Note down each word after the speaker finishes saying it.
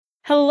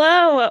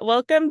Hello,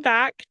 welcome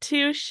back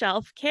to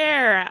Shelf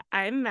Care.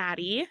 I'm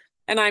Maddie.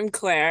 And I'm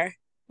Claire.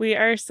 We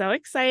are so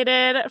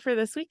excited for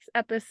this week's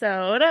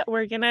episode.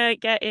 We're going to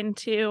get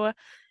into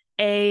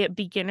a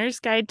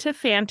beginner's guide to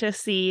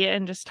fantasy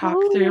and just talk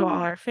through all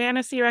Ooh. our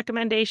fantasy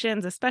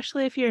recommendations,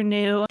 especially if you're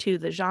new to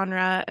the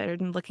genre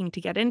and looking to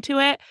get into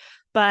it.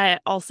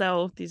 But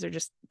also, these are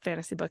just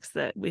fantasy books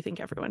that we think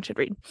everyone should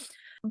read.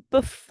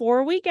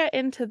 Before we get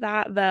into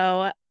that,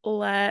 though,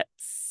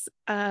 let's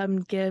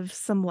give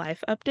some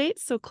life updates.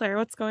 So, Claire,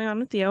 what's going on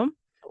with you?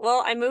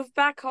 Well, I moved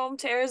back home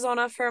to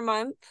Arizona for a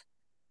month,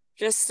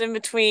 just in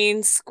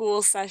between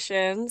school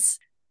sessions.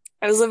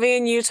 I was living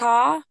in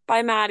Utah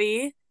by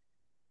Maddie,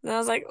 and I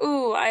was like,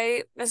 ooh,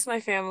 I miss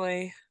my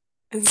family.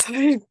 And so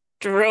I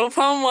drove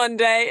home one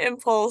day,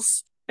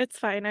 impulse. It's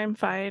fine. I'm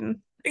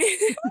fine.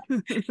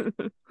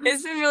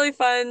 It's been really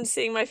fun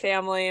seeing my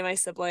family and my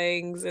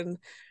siblings, and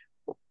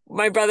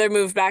my brother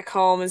moved back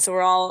home, and so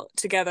we're all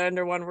together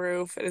under one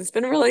roof, and it's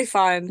been really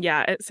fun.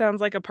 Yeah, it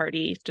sounds like a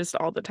party just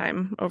all the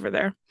time over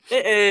there.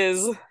 It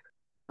is.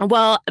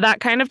 Well, that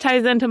kind of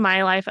ties into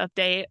my life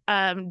update.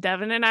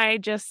 Devin and I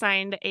just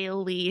signed a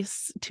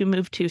lease to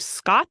move to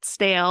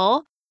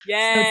Scottsdale, so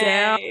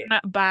down Yay.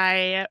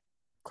 by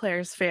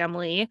Claire's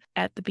family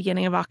at the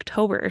beginning of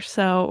October.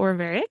 So we're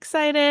very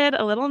excited,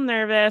 a little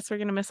nervous. We're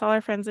gonna miss all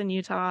our friends in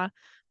Utah,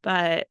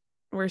 but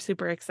we're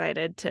super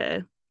excited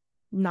to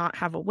not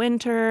have a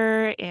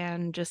winter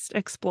and just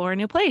explore a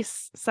new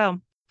place.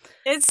 So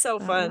It's so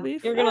that'll fun. be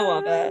You're gonna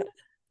love fun. it.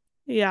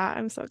 Yeah,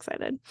 I'm so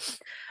excited.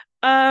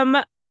 Um,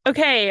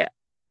 okay,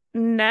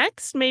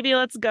 next, maybe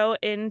let's go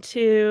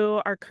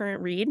into our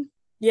current read.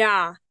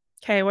 Yeah.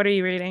 Okay, what are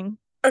you reading?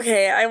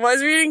 Okay, I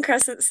was reading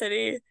Crescent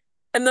City,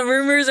 and the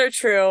rumors are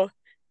true.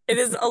 It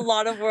is a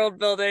lot of world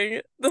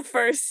building, the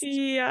first lot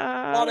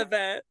Yeah. of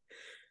it.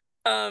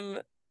 Um,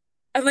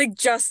 I'm like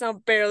just now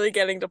barely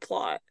getting to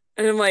plot,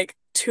 and I'm like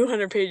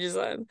 200 pages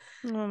in.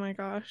 Oh my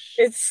gosh.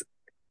 It's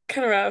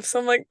kind of rough. So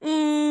I'm like,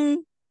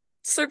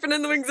 Serpent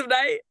in the Wings of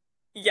Night?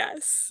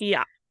 Yes.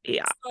 Yeah.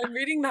 Yeah. So I'm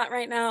reading that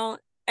right now,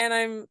 and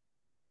I'm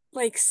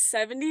like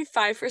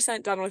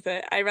 75% done with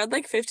it. I read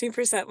like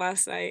 15%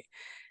 last night,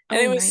 and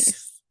Oh, it was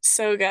nice.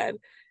 so good.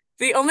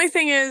 The only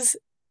thing is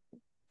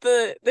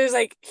there's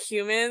like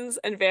humans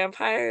and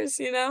vampires,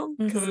 because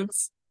Mm-hmm.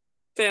 it's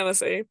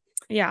fantasy.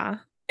 Yeah.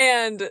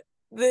 And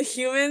the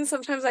humans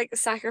sometimes like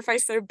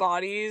sacrifice their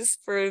bodies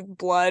for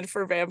blood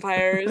for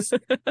vampires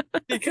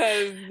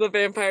because the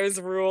vampires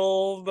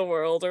rule the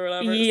world or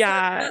whatever. So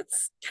Yeah.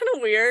 that's kind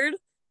of weird.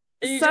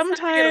 And you just have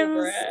to get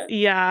over Sometimes, it.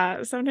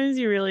 yeah, sometimes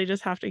you really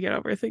just have to get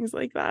over things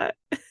like that.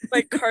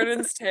 Like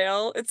Carden's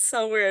tale. It's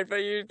so weird,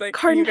 but you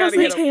Carden has gotta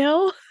a get over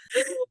tail.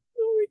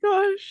 Oh my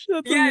gosh,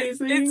 that's Yes,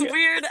 it's amazing.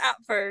 weird at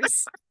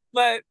first,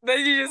 but then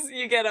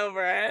you get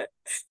over it.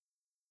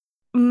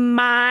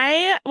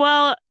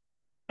 Well,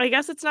 I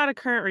guess it's not a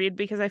current read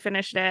because I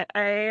finished it.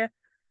 I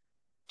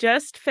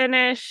just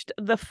finished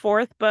the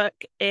fourth book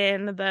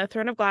in the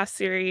Throne of Glass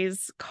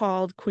series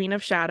called Queen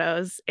of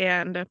Shadows,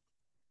 and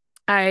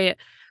I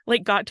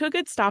like got to a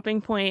good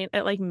stopping point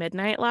at like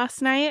midnight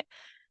last night,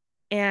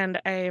 and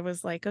I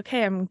was like,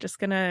 okay, I'm just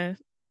gonna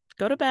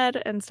go to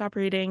bed and stop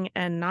reading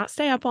and not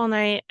stay up all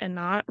night and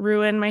not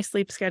ruin my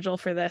sleep schedule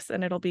for this,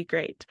 and it'll be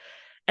great.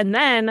 And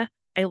then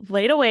I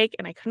laid awake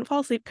and I couldn't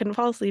fall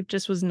asleep,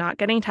 just was not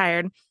getting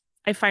tired.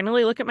 I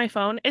finally look at my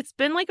phone. It's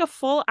been like a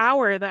full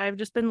hour that I've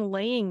just been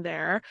laying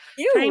there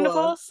trying to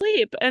fall Ew.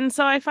 asleep. And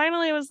so I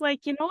finally was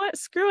like, you know what?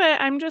 Screw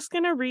it. I'm just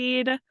going to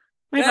read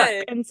my book.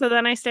 Good. And so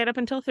then I stayed up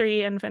until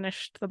 3 and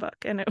finished the book.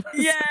 And it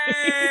was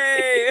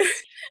Yay!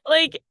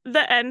 like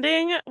the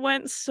ending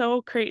went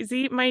so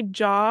crazy. My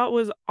jaw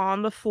was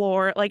on the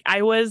floor. Like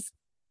I was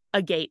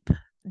agape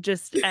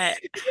just at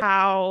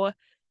how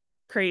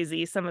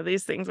crazy some of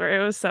these things were.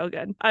 It was so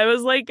good. I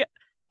was like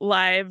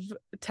live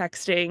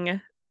texting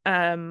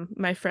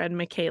my friend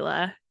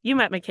Michaela. You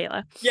met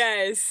Michaela.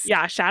 Yes.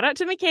 Yeah, shout out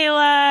to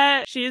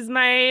Michaela. She's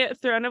my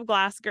Throne of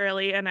Glass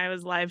girly, and I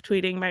was live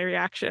tweeting my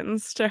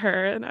reactions to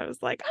her, and I was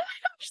like, "Oh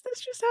my gosh, this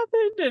just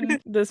happened!"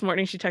 And this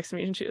morning she texted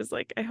me, and she was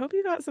like, "I hope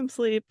you got some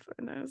sleep,"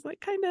 and I was like,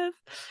 "Kind of."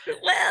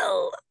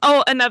 Well,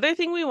 Oh, another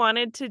thing we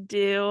wanted to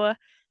do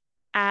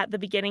at the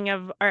beginning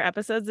of our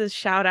episodes is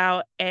shout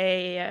out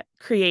a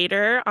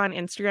creator on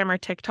Instagram or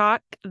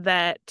TikTok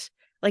that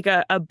like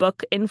a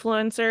book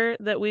influencer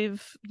that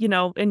we've,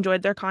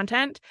 enjoyed their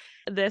content.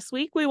 This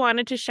week we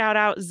wanted to shout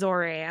out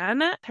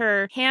Zoran.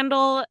 Her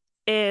handle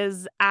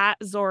is at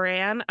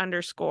Zoran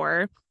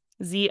underscore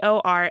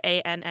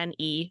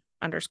ZORANNE_.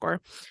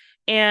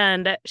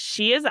 And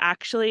she is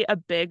actually a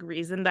big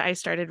reason that I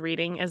started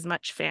reading as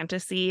much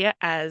fantasy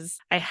as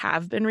I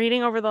have been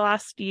reading over the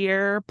last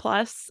year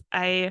plus.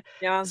 I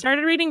yeah.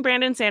 started reading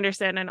Brandon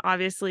Sanderson, and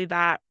obviously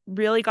that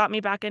really got me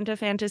back into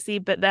fantasy.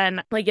 But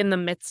then, like, in the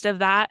midst of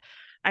that,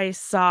 I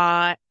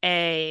saw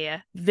a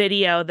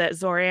video that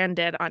Zoran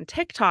did on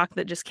TikTok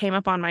that just came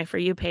up on my For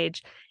You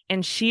page.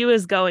 And she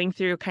was going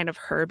through kind of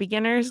her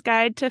beginner's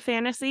guide to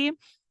fantasy.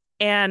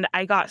 And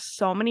I got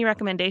so many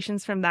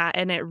recommendations from that.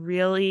 And it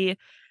really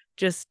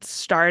just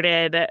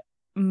started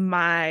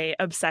my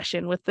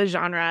obsession with the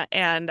genre,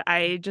 and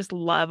I just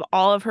love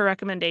all of her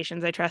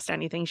recommendations. I trust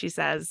anything she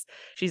says.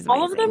 She's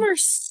All of them amazing. are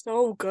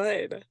so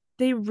good.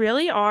 They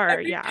really are.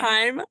 Every Yeah.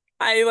 time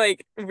I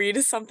like read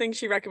something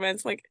she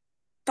recommends, I'm like,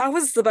 that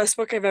was the best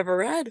book I've ever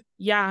read.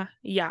 Yeah.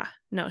 Yeah.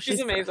 No, She's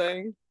she's perfect.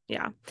 amazing.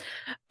 Yeah.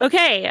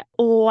 Okay.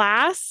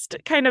 Last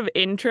kind of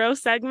intro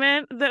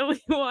segment that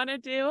we want to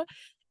do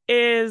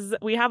is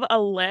we have a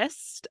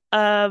list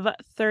of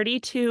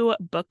 32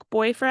 book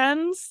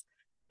boyfriends,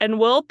 and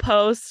we'll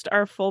post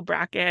our full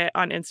bracket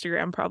on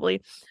Instagram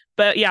probably.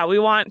 But yeah, we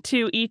want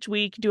to each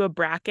week do a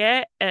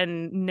bracket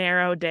and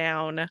narrow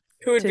down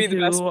Who would to be the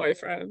best who,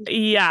 boyfriend?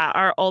 yeah,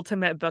 our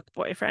ultimate book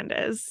boyfriend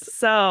is.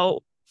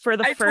 So for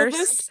the I told this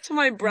first to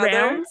my brother,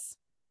 rounds,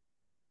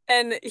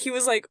 and he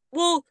was like,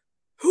 well,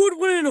 who would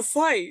win in a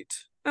fight?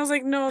 I was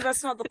like, no,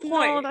 that's not the no,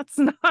 point. that's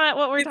not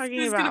what we're It's talking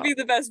who's gonna about. be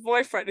the best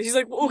boyfriend. And he's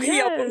like, well, okay,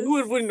 yeah, but Yes, who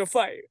would win in a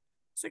fight?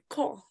 It's like,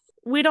 cool.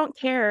 we don't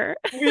care.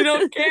 We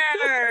don't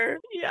care.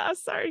 Yeah,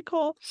 sorry,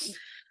 Cole.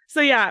 So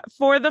yeah,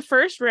 for the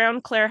first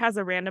round, Claire has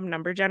a random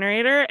number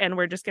generator, and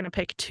we're just gonna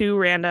pick two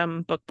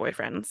random book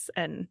boyfriends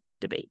and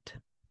debate.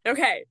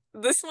 Okay,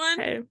 this one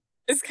Okay.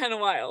 is kind of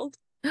wild.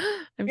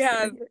 I'm We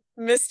have scared.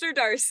 Mr.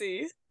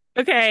 Darcy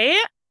Okay.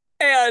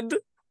 and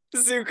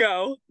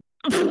Zuko.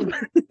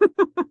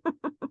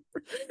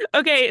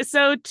 Okay,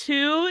 so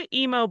two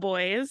emo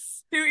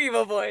boys. Two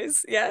evil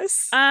boys,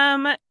 yes.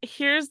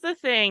 Here's the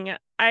thing.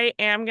 I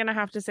am gonna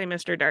have to say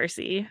Mr.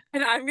 Darcy.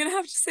 And I'm gonna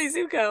have to say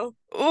Zuko.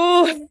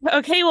 Oh,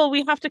 okay, well,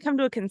 we have to come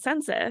to a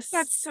consensus.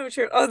 That's so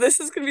true. Oh, this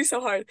is gonna be so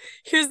hard.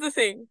 Here's the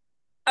thing.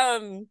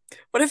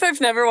 What if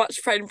I've never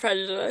watched Pride and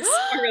Prejudice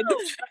or read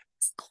the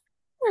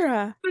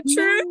Clara, the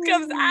truth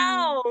comes no.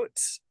 out?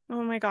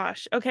 Oh my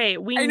gosh. Okay,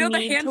 we I know the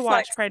need hand to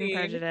watch flex Pride and scene.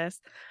 Prejudice.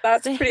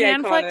 That's The pretty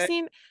hand flex iconic.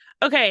 scene.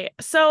 Okay,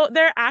 so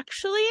they're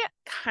actually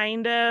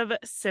kind of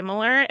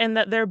similar in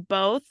that they're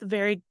both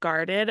very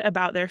guarded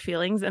about their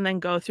feelings and then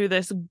go through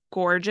this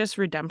gorgeous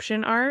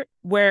redemption arc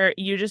where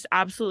you just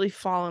absolutely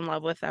fall in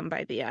love with them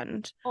by the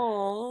end.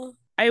 Oh,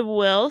 I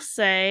will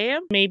say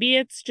maybe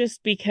it's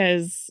just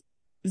because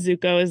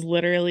Zuko is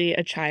literally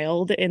a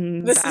child in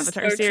the this is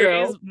Avatar so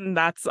series. true.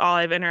 That's all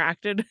I've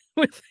interacted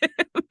with him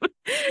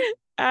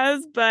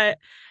as, but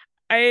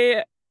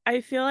I I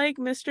feel like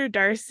Mr.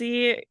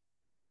 Darcy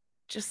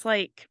just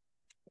like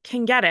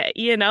can get it,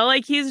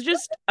 like he's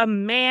just a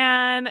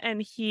man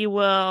and he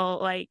will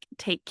like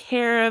take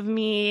care of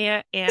me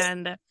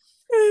and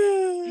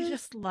I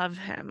just love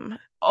him.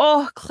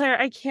 Oh, Claire,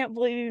 I can't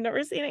believe you've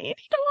never seen it. You need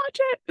to watch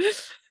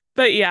it.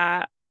 But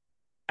yeah,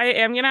 I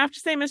am gonna have to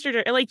say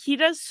Mr. Like he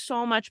does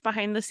so much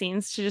behind the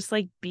scenes to just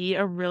like be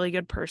a really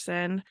good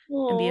person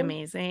and be Oh.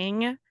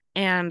 amazing.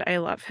 And I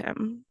love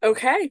him.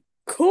 Okay,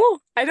 cool.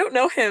 I don't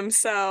know him,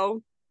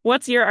 so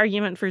What's your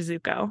argument for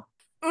Zuko?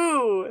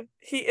 ooh,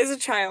 he is a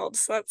child,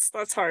 so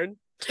that's hard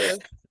to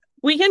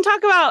We can talk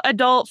about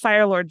adult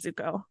Fire Lord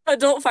Zuko.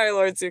 adult Fire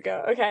Lord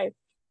Zuko. Okay.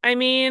 I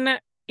mean,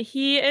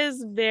 he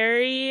is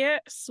very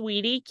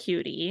sweetie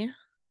cutie.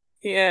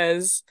 He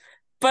is.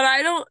 But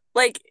I don't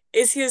like,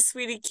 is he as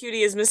sweetie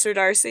cutie as Mr.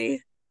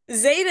 Darcy?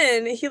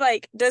 Xaden, he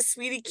like does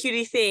sweetie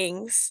cutie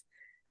things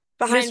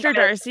behind Mr. Violet's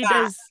Darcy back.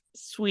 does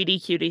sweetie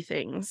cutie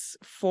things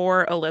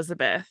for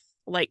Elizabeth,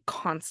 like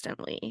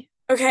constantly.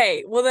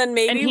 Okay, well then And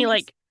maybe he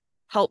like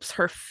helps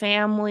her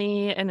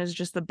family and is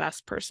just the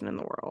best person in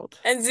the world.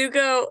 and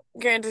Zuko,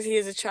 granted he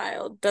is a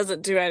child,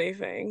 doesn't do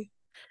anything.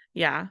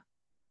 Yeah.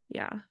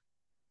 Yeah.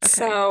 Okay.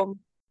 So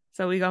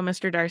So we go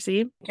Mr.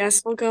 Darcy.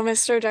 guess we'll go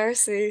Mr.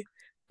 Darcy.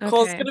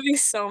 Cole's Okay. gonna be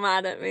so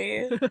mad at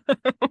me.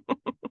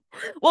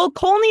 Well,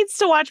 Cole needs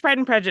to watch Pride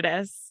and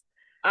Prejudice.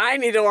 I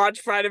need to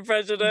watch Pride and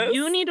Prejudice.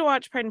 You need to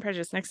watch Pride and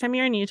Prejudice. Next time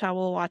you're in Utah,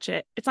 we'll watch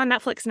it. It's on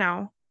Netflix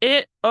now.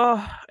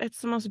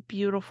 It's the most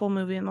beautiful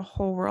movie in the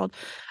whole world.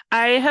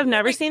 I have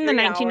never Like seen the 3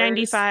 hours.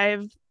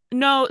 1995.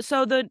 No,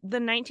 so the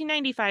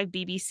 1995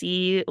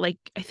 BBC, like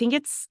I think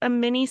it's a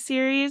mini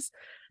series.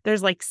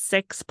 There's like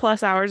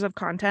 6+ hours of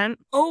content.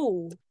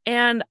 Oh.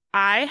 And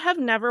I have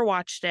never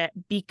watched it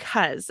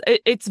because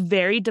it's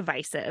very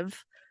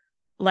divisive.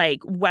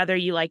 Like whether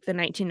you like the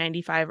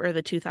 1995 or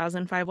the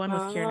 2005 one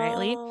with Keira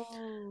Knightley.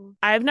 Oh.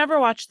 I've never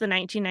watched the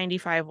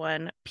 1995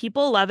 one.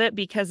 People love it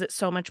because it's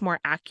so much more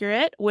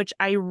accurate, which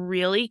I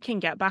really can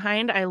get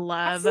behind. I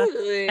love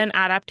Absolutely. an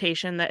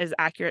adaptation that is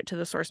accurate to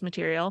the source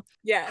material.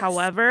 Yes.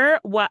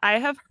 However, what I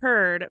have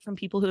heard from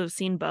people who have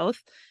seen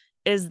both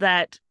is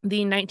that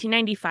the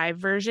 1995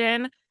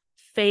 version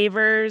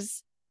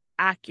favors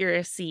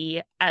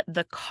accuracy at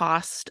the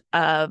cost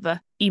of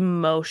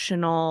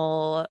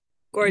emotional,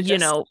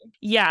 Gorgeous.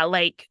 yeah,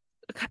 like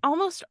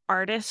almost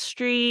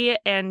artistry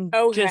and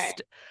Okay.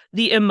 just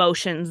the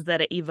emotions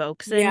that it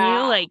evokes in you.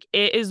 Yeah. Like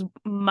it is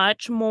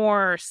much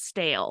more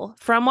stale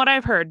from what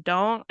I've heard.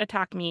 Don't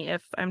attack me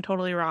if I'm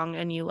totally wrong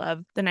and you love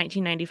the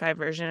 1995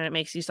 version and it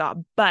makes you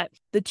sob. But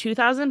the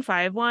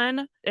 2005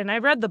 one, and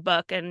I've read the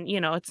book and,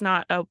 it's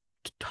not a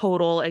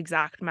total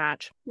exact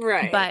match.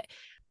 Right. But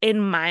in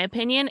my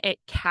opinion, it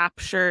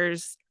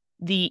captures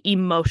the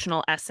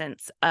emotional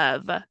essence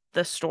of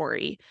the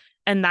story.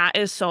 And that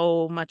is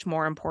so much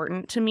more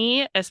important to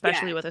me,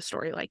 especially Yeah. with a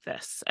story like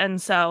this.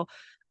 And so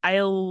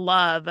I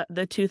love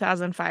the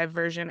 2005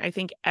 version. I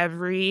think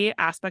every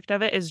aspect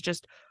of it is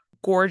just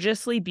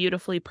gorgeously,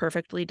 beautifully,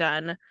 perfectly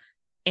done.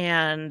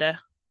 And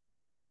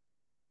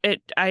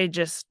I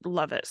just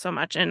love it so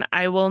much. And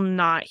I will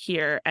not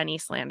hear any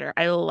slander.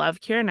 I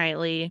love Keira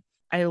Knightley.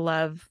 I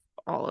love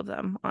all of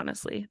them,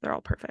 honestly. They're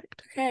all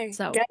perfect. Okay.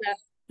 So Get it.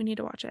 we need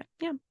to watch it.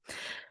 Yeah.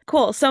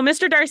 Cool. So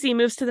Mr. Darcy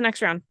moves to the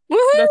next round.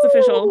 That's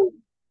official. Woohoo!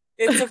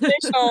 It's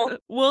official.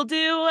 We'll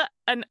do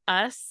an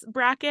us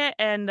bracket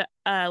and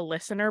a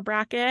listener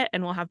bracket,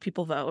 and we'll have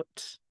people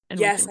vote and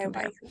we Yes, can I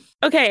compare. like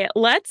it. Okay,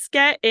 let's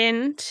get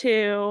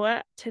into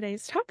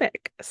today's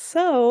topic.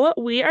 So,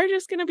 we are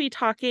just going to be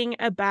talking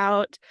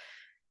about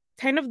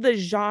kind of the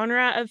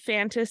genre of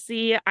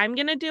fantasy. I'm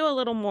going to do a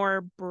little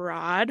more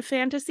broad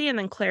fantasy, and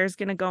then Claire's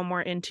going to go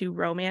more into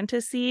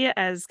romantasy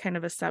as kind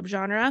of a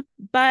subgenre.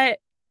 But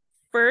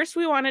first,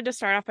 we wanted to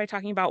start off by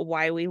talking about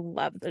why we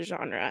love the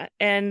genre.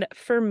 And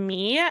for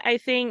me, I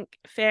think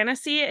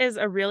fantasy is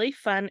a really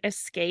fun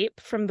escape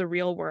from the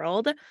real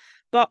world,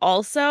 but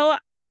also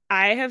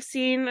I have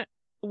seen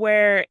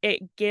where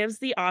it gives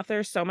the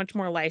author so much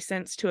more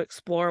license to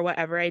explore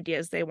whatever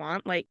ideas they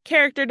want, like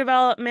character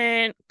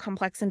development,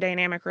 complex and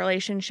dynamic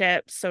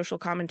relationships, social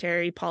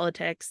commentary,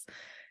 politics.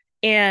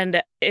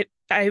 And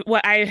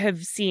what I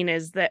have seen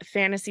is that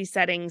fantasy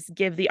settings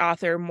give the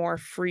author more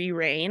free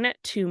reign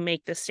to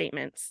make the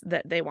statements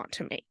that they want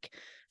to make.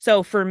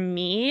 So for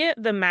me,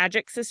 the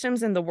magic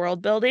systems and the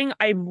world building,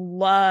 I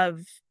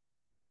love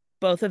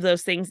both of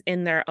those things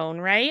in their own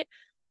right,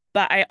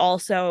 but I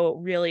also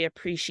really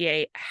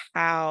appreciate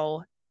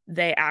how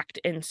they act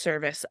in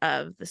service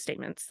of the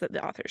statements that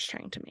the author's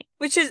trying to make.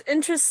 Which is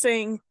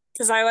interesting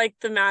because I like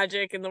the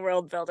magic and the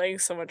world building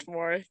so much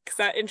more because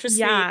that interests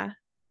me Yeah.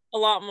 a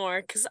lot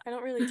more because I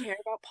don't really care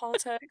about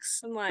politics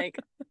and like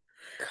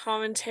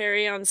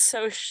commentary on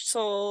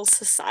social,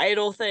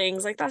 societal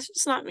things. Like that's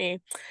just not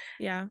me.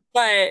 Yeah.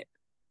 But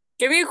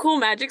give me a cool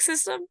magic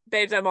system,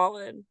 babes, I'm all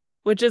in.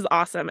 Which is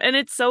awesome. And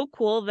it's so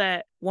cool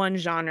that one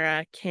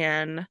genre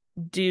can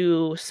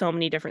do so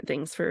many different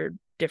things for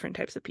different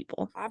types of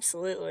people.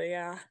 Absolutely,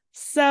 yeah.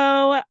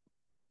 So,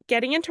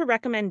 getting into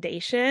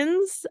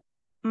recommendations,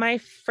 my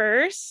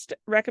first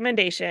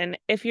recommendation,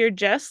 if you're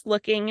just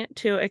looking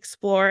to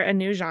explore a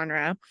new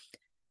genre,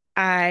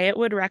 I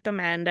would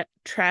recommend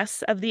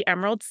Tress of the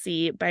Emerald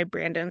Sea by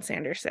Brandon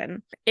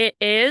Sanderson. It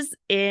is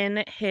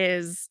in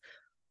his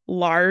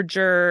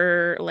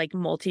larger like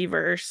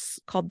multiverse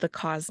called the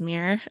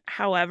Cosmere.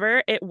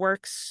 However, it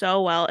works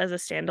so well as a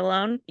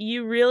standalone.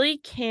 You really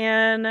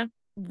can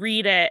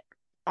read it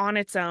on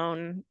its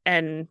own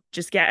and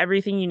just get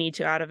everything you need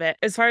to out of it.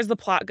 As far as the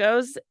plot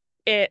goes,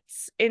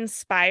 it's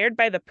inspired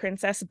by The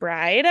Princess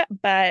Bride,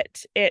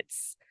 but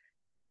it's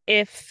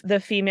if the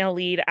female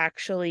lead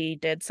actually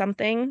did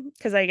something,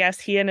 because I guess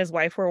he and his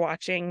wife were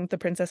watching The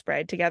Princess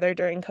Bride together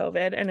during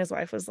COVID, and his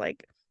wife was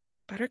like,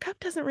 Buttercup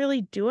doesn't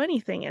really do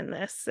anything in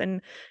this.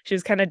 And she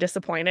was kind of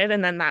disappointed.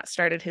 And then that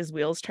started his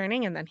wheels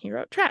turning. And then he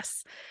wrote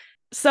Tress.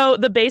 So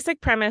the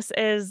basic premise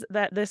is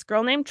that this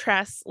girl named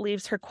Tress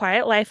leaves her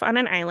quiet life on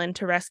an island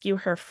to rescue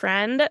her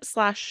friend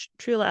slash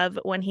true love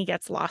when he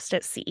gets lost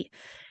at sea.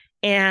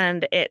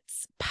 And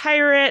it's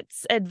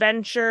pirates,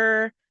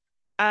 adventure,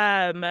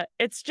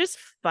 it's just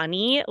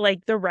funny.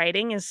 Like the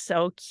writing is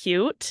so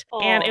cute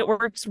and it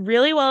works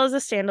really well as a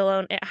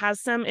standalone. It has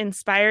some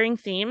inspiring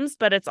themes,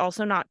 but it's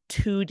also not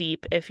too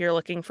deep if you're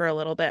looking for a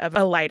little bit of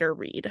a lighter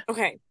read.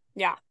 Okay,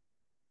 yeah.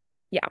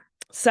 Yeah.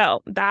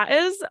 So that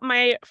is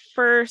my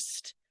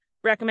first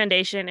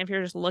recommendation if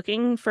you're just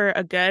looking for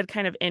a good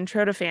kind of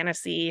intro to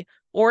fantasy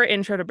or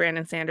intro to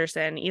Brandon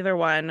Sanderson, either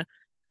one.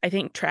 I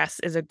think Tress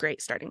is a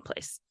great starting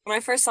place. When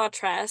I first saw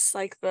Tress,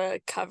 like the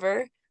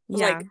cover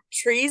was Yeah. like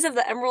trees of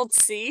the Emerald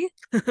Sea.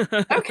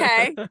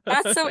 Okay,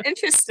 that's so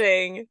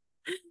interesting.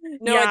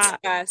 No, Yeah.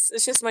 it's Tress.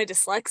 It's just my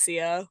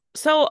dyslexia.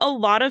 So a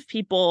lot of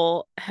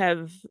people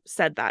have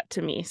said that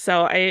to me.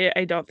 So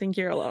I don't think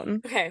you're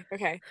alone. Okay,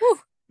 okay. Whew.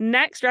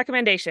 Next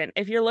recommendation.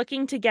 If you're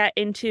looking to get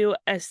into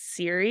a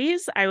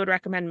series, I would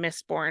recommend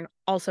Mistborn,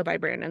 also by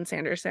Brandon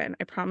Sanderson.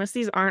 I promise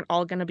these aren't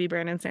all going to be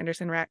Brandon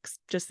Sanderson recs,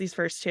 just these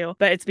first two,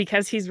 but it's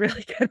because he's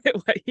really good at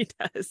what he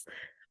does.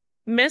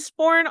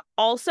 Mistborn,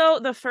 also,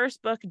 the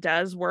first book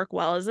does work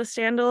well as a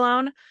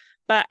standalone,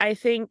 but I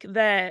think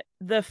that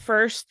the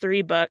first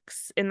three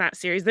books in that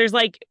series, there's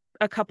like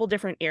a couple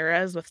different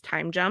eras with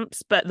time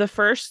jumps, but the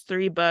first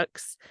three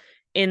books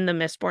in the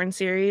Mistborn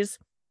series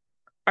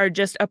are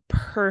just a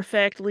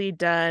perfectly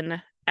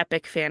done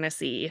epic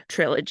fantasy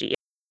trilogy.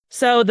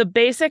 So the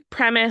basic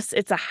premise,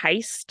 it's a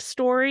heist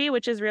story,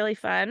 which is really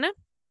fun.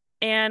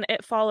 And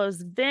it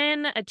follows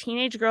Vin, a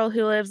teenage girl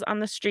who lives on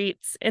the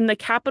streets in the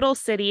capital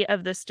city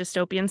of this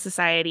dystopian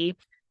society.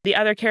 The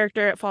other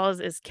character it follows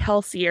is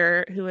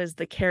Kelsier, who is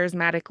the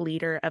charismatic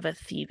leader of a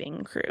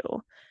thieving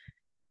crew.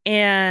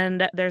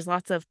 And there's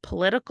lots of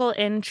political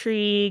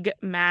intrigue,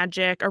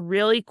 magic, a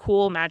really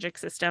cool magic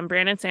system.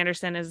 Brandon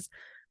Sanderson is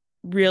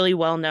really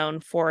well known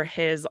for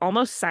his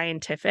almost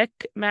scientific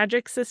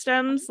magic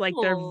systems. Like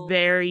they're Oh,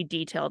 very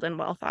detailed and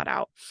well thought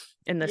out.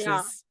 And this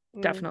yeah. is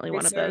definitely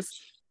one of those.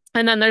 Research.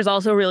 And then there's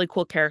also really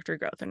cool character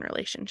growth and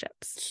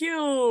relationships.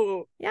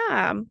 Cute.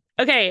 Yeah.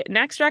 Okay,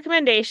 next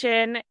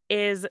recommendation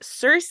is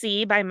Circe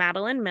by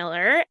Madeline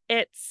Miller.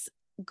 It's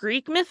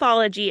Greek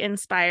mythology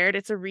inspired.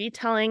 It's a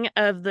retelling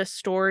of the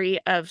story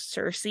of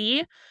Circe,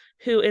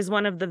 who is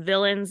one of the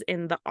villains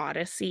in the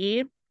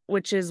Odyssey,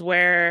 which is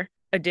where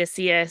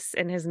Odysseus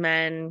and his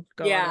men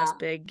go on this Yeah.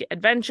 big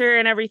adventure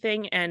and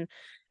everything. And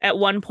at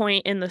one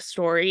point in the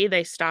story,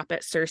 they stop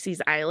at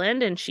Circe's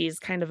island and she's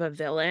kind of a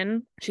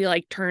villain. She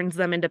like turns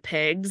them into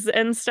pigs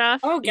and stuff.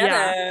 Oh, get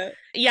Yeah. it.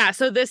 Yeah.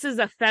 So this is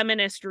a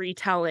feminist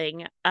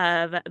retelling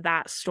of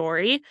that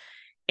story.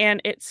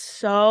 And it's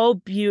so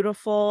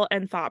beautiful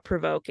and thought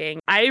provoking.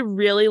 I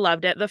really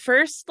loved it. The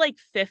first like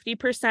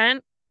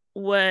 50%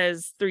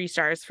 was 3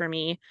 stars for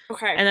me.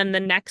 Okay. And then the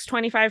next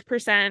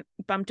 25%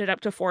 bumped it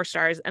up to 4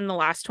 stars. And the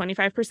last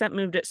 25%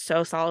 moved it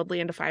so solidly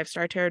into 5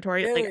 star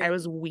territory. Like I Really?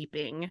 was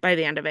weeping by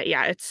the end of it.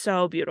 Yeah, it's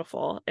so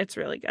beautiful. It's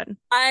really good.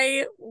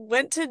 I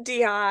went to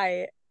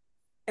DI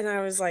and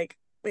I was like,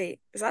 wait,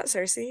 is that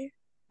Cersei?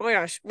 Oh my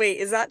gosh, wait,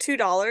 is that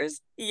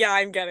 $2? Yeah,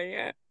 I'm getting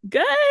it.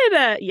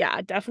 Good. Yeah,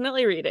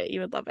 definitely read it.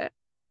 You would love it.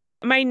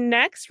 My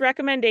next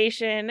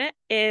recommendation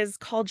is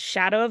called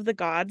Shadow of the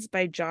Gods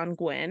by John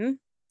Gwynne.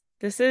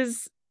 This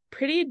is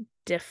pretty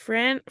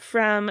different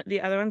from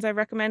the other ones I've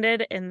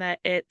recommended in that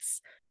it's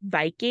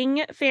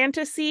Viking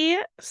fantasy.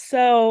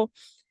 So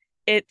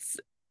it's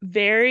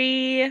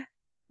very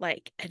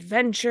like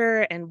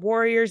adventure and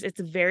warriors. It's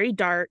very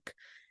dark.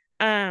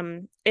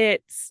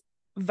 It's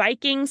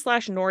Viking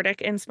slash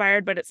Nordic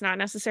inspired, but it's not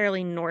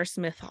necessarily Norse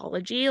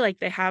mythology. Like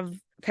they have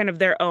kind of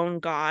their own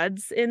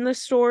gods in the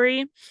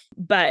story,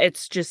 but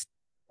it's just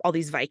all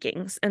these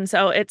Vikings. And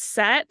so it's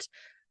set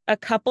a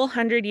couple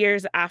hundred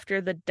years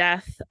after the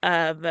death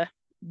of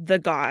the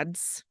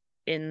gods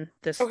in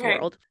this Okay.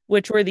 world,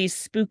 which were these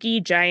spooky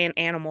giant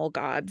animal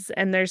gods.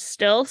 And there's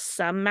still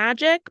some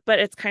magic, but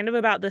it's kind of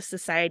about the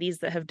societies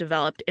that have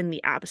developed in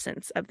the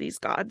absence of these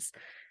gods.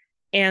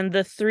 And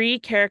the 3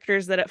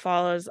 characters that it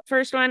follows,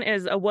 first one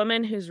is a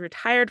woman who's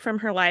retired from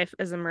her life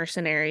as a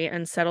mercenary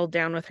and settled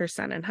down with her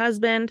son and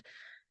husband.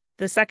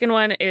 The second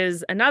one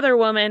is another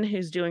woman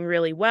who's doing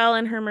really well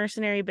in her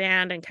mercenary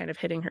band and kind of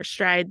hitting her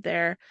stride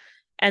there.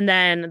 And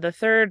then the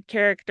third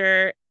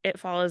character it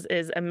follows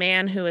is a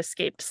man who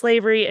escaped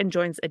slavery and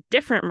joins a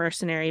different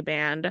mercenary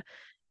band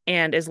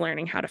and is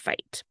learning how to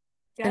fight.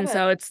 Get And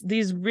so it. it's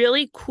these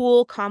really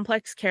cool,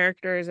 complex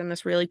characters in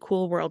this really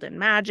cool world in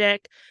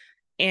magic.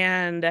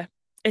 And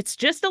it's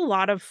just a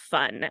lot of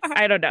fun.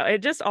 I don't know. It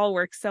just all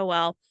works so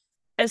well,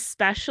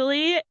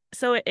 especially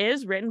so it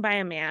is written by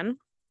a man,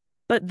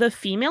 but the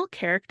female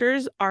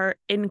characters are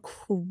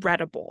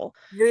incredible.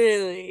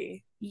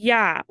 Really?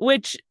 Yeah,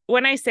 which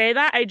when I say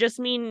that, I just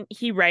mean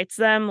he writes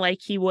them like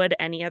he would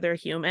any other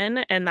human,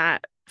 and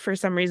that for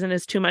some reason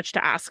is too much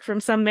to ask from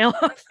some male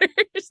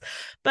authors.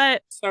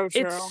 But So it's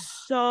true.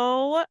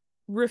 so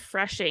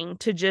refreshing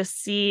to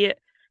just see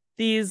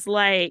these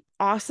like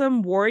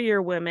awesome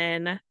warrior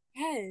women.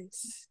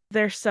 Yes.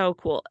 They're so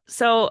cool.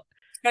 So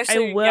I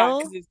Especially, yeah, because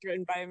will it's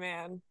written by a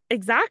man.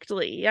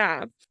 exactly,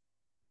 yeah.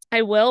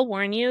 I will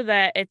warn you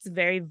that it's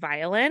very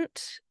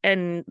violent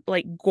and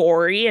like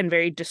gory and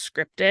very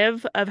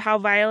descriptive of how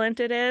violent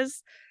it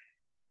is.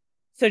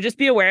 So just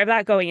be aware of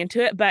that going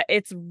into it, but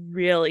it's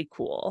really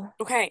cool.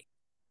 Okay.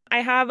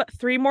 I have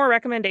 3 more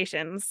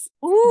recommendations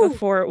Ooh.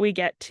 before we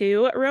get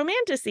to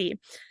romantasy.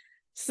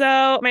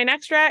 So my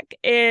next rec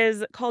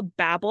is called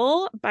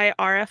Babel by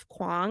R.F.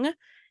 Kuang,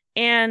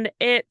 and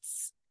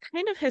it's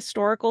kind of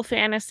historical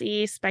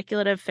fantasy,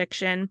 speculative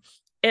fiction.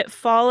 It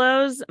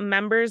follows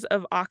members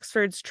of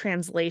Oxford's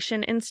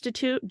Translation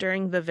Institute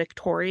during the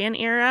Victorian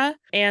era.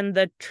 And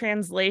the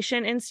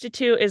Translation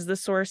Institute is the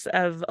source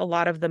of a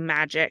lot of the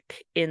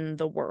magic in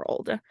the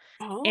world.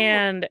 Oh.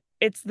 And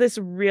it's this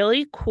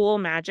really cool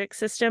magic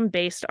system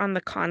based on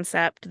the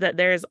concept that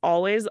there's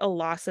always a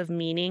loss of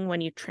meaning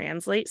when you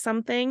translate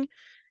something.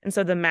 And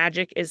so the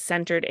magic is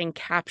centered in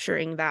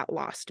capturing that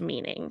lost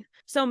meaning.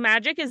 So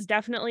magic is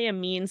definitely a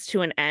means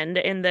to an end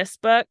in this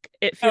book.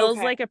 It feels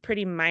Okay. like a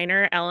pretty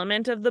minor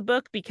element of the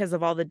book because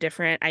of all the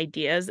different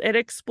ideas it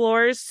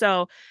explores.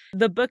 So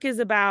the book is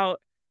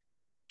about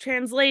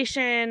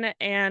translation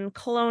and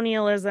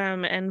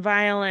colonialism and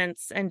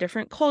violence and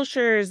different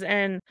cultures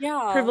and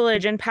Yeah.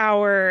 privilege and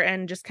power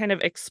and just kind of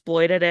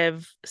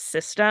exploitative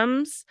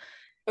systems.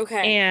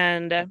 Okay.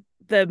 And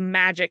the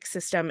magic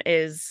system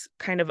is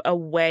kind of a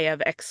way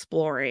of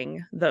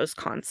exploring those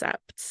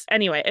concepts.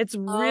 Anyway, it's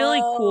really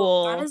Oh, that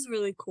cool. is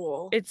really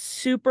cool. It's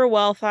super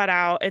well thought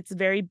out. It's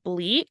very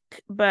bleak,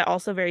 but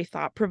also very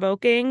thought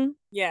provoking.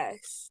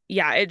 Yes.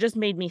 Yeah, it just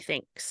made me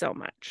think so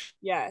much.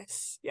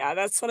 Yes. Yeah,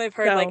 that's what I've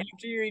heard. Like So,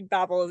 after you read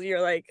Babel,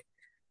 you're like,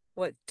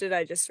 what did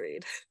I just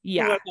read?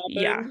 yeah, What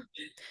yeah. happened?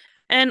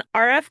 And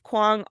R.F.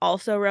 Kuang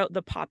also wrote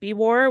The Poppy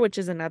War, which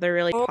is another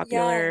really Oh,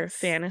 popular yes.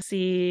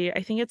 fantasy.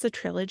 I think it's a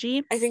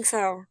trilogy. I think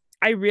so.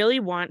 I really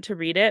want to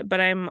read it,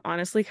 but I'm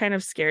honestly kind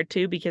of scared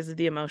too because of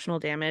the emotional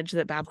damage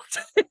that Babel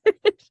did.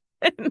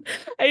 And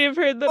I have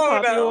heard that Oh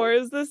Poppy no. War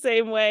is the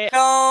same way.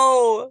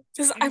 No,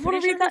 because I I'm want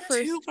pretty to read sure her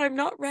that too, first. but I'm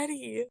not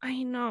ready.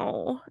 I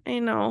know, I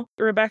know.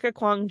 Rebecca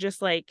Kwong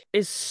just like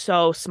is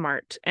so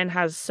smart and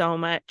has so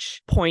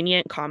much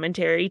poignant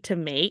commentary to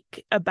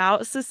make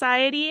about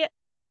society.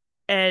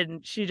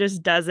 And she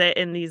just does it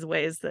in these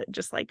ways that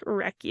just like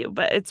wreck you.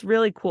 But it's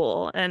really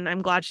cool. And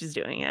I'm glad she's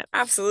doing it.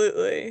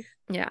 Absolutely.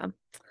 Yeah.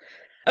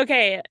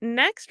 Okay,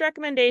 next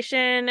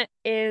recommendation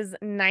is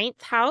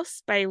Ninth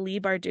House by Leigh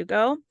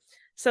Bardugo.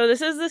 So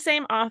this is the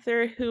same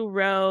author who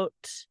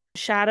wrote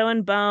Shadow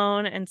and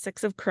Bone and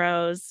Six of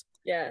Crows.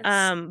 Yes.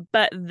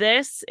 But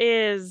this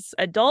is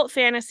adult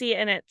fantasy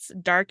and it's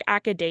dark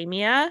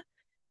academia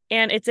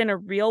and it's in a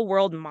real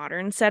world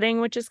modern setting,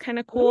 which is kind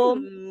of cool.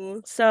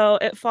 Ooh. So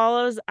it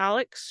follows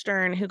Alex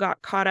Stern, who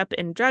got caught up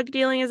in drug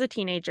dealing as a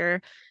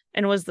teenager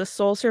and was the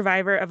sole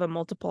survivor of a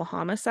multiple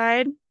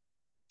homicide.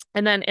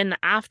 And then in the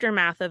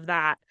aftermath of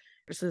that,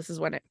 so this is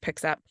when it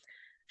picks up,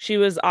 she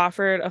was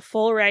offered a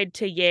full ride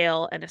to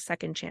Yale and a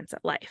second chance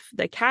at life.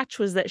 The catch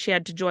was that she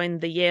had to join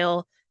the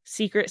Yale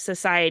secret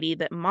society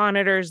that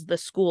monitors the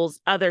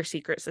school's other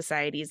secret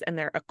societies and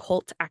their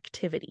occult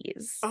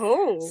activities.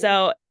 Oh.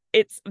 So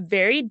it's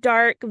very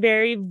dark,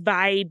 very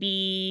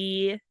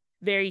vibey,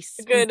 very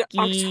A good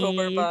October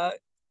spooky. book.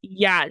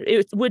 Yeah,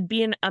 it would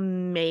be an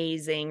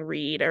amazing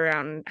read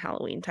around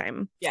Halloween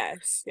time.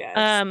 Yes,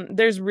 yes.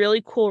 There's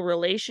really cool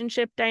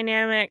relationship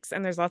dynamics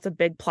and there's lots of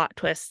big plot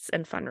twists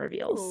and fun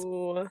reveals.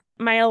 Ooh.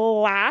 My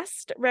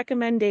last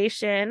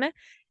recommendation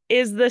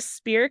is The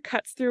Spear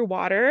Cuts Through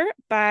Water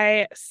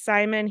by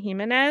Simon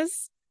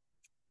Jimenez.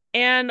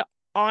 And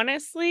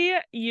honestly,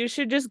 you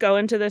should just go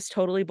into this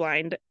totally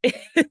blind.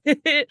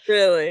 It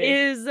Really?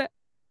 is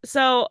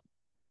so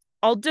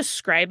I'll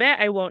describe it.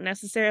 I won't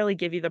necessarily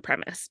give you the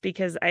premise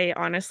because I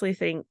honestly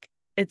think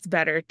it's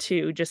better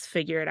to just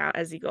figure it out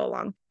as you go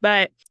along.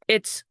 But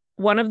it's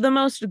one of the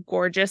most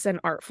gorgeous and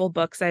artful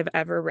books I've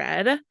ever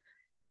read.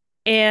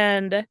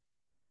 And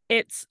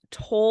it's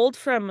told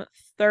from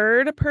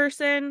third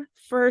person,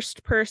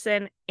 first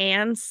person,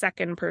 and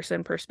second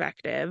person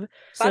perspective.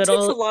 So That takes a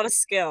it'll, lot of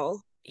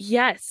skill.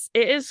 yes,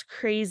 it is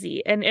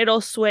crazy. And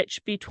it'll switch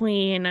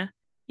between,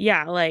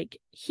 yeah, like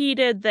he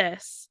did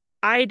this,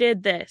 I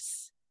did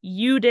this,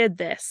 you did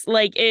this.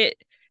 Like it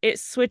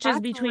switches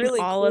That's between really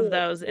all of cool.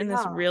 those in this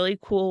Yeah. really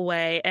cool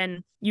way.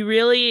 And you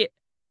really,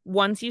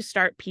 once you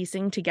start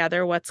piecing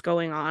together what's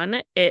going on,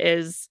 it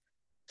is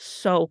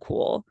so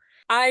cool.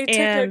 I took a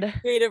And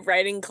creative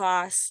writing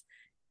class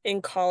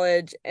in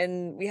college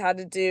and we had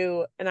to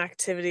do an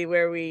activity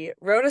where we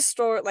wrote a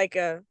story, like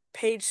a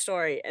page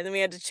story, and then we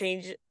had to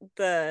change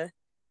the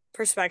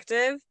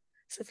perspective.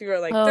 So if you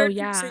wrote like oh third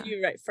person, yeah.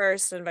 you write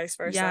first and vice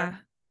versa. Yeah.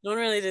 No one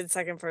really did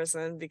second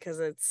person because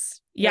no one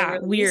Yeah,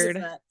 really uses weird.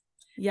 it and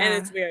Yeah.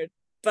 it's weird.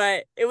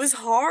 But it was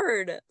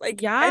hard.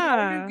 Like I thought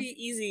it would Yeah. be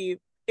easy.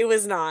 It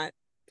was not.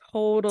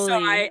 So Totally.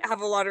 I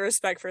have a lot of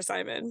respect for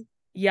Simon.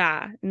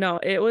 Yeah. No,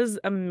 it was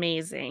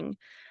amazing.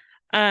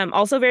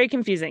 Also very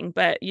confusing,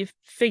 but you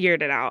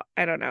figured it out.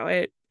 I don't know.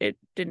 It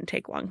didn't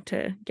take long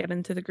to get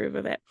into the groove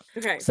of it.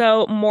 Okay.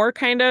 So more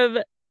kind of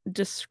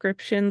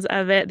descriptions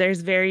of it.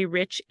 There's very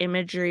rich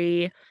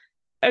imagery.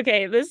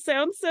 Okay, this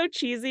sounds so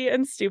cheesy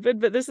and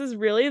stupid, but this is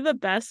really the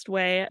best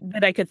way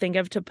that I could think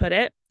of to put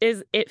it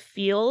is it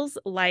feels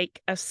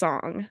like a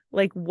song.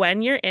 Like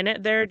when you're in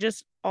it, there are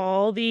just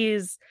all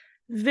these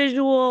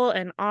visual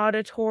and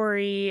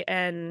auditory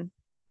and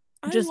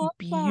I just love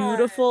that.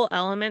 beautiful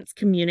elements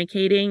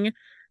communicating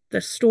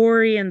the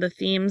story and the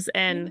themes.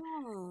 And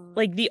Yeah.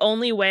 like the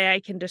only way I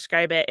can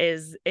describe it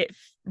is it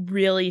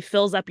really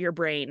fills up your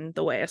brain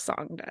the way a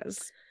song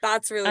does.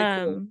 That's really cool.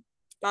 Um,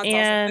 That's awesome.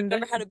 I've and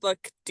never had a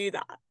book do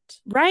that.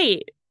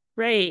 right,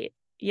 right.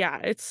 Yeah,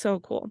 it's so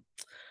cool.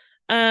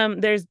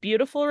 There's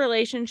beautiful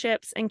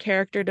relationships and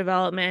character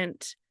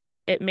development.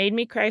 It made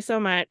me cry so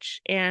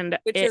much, and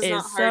Which it is is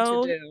not hard to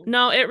so, do.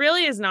 no, it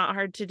really is not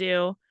hard to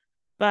do,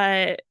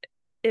 but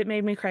it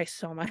made me cry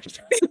so much.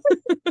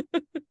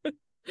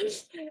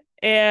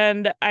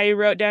 And I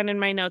wrote down in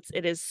my notes,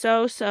 it is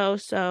so, so,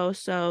 so,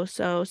 so,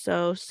 so,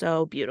 so,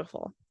 so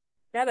beautiful.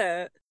 Get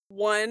it.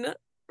 One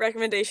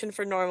recommendation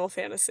for normal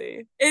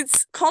fantasy.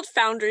 It's called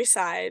Foundry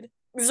Side.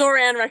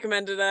 Zoran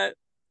recommended it.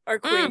 Our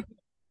queen. Mm,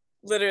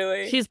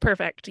 Literally. she's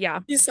perfect. Yeah.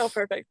 She's so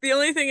perfect. The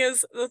only thing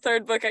is the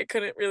third book I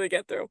couldn't really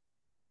get through.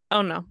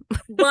 Oh no.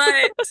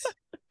 But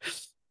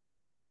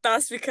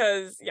that's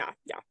because yeah,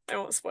 I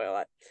won't spoil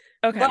it.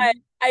 Okay.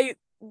 But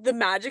the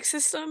magic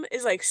system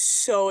is like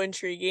so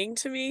intriguing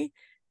to me.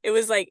 It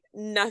was like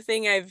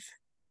nothing I've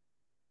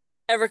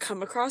ever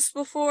come across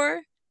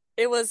before.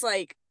 It was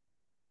like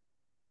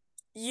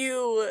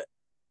you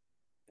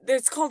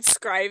it's called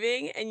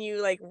scribing and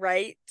you like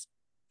write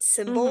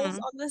symbols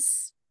Mm-hmm.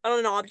 on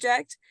an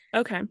object.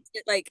 Okay.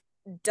 It like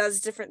does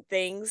different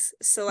things.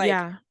 So like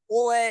Yeah.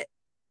 bullet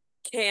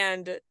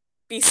can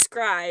be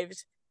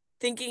scribed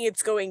thinking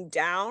it's going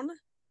down,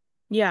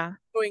 Yeah.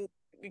 going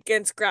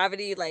against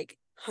gravity like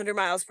 100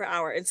 miles per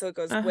hour, and so it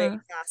goes way Uh-huh.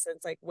 fast, and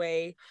it's like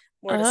way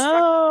more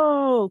destructive.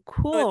 Oh, So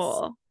it's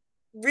cool.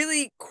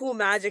 really cool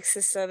magic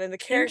system, and the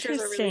characters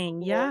are really Interesting.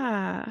 cool.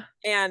 Yeah.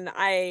 And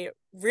I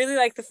really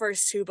like the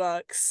first two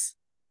books.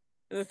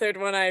 And the third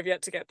one I have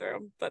yet to get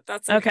through, but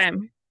that's okay. Okay.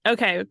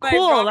 Okay, By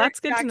cool. Robert That's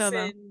good to know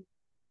though. Jackson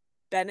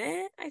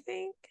Bennett, I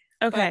think.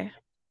 But Okay.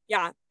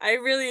 yeah, I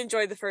really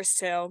enjoyed the first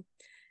two.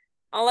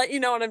 I'll let you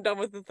know when I'm done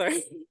with the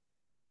third.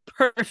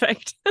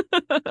 Perfect.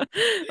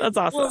 That's We'll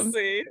awesome.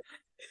 see.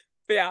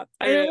 But yeah,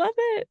 I love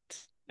it.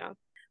 yeah.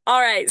 All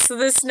right, so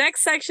this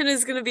next section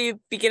is going to be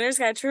Beginner's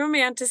Guide to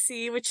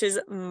Romantasy, which is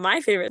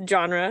my favorite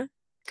genre.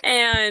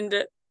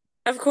 And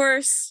of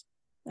course,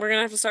 we're going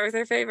to have to start with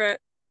our favorite,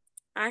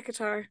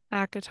 ACOTAR.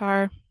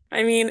 ACOTAR.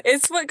 I mean,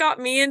 it's what got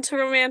me into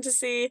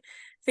Romantasy. I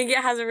think it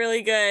has a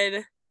really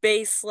good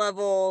base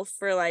level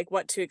for like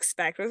what to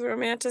expect with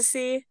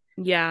Romantasy.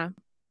 Yeah.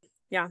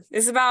 Yeah,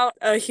 it's about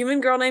a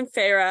human girl named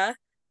Feyre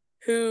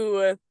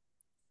who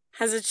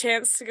has a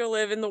chance to go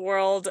live in the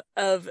world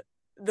of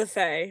the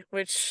Fae,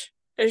 which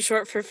is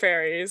short for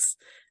fairies.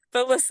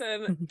 But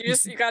listen,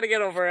 you got to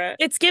get over it.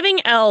 It's giving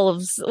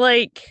elves.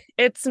 Like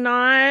it's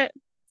not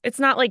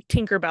like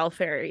Tinkerbell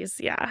fairies.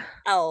 Yeah.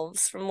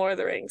 Elves from Lord of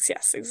the Rings.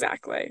 Yes,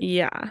 exactly.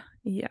 Yeah.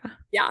 Yeah.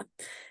 Yeah.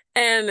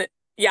 And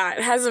yeah,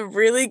 it has a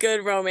really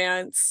good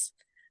romance.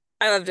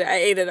 I loved it. I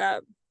ate it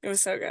up. It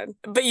was so good.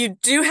 But you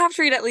do have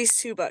to read at least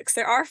two books.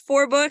 There are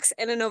four books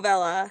and a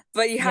novella,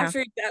 but you have Yeah. to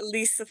read at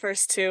least the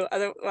first two.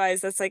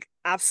 Otherwise, that's like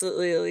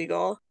absolutely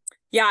illegal.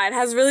 Yeah, it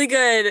has really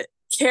good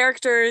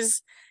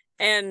characters,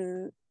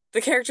 and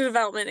the character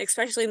development,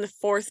 especially in the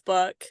fourth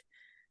book,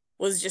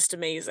 was just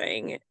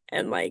amazing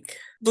and like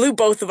blew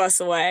both of us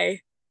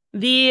away.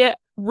 The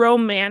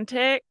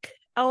romantic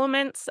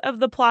elements of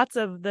the plots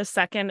of the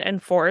second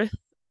and fourth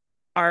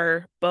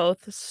are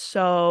both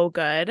so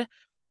good.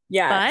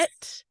 Yes.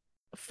 But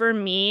for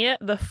me,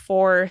 the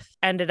fourth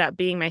ended up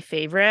being my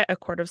favorite, A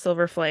Court of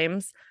Silver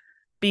Flames,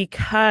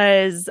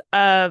 because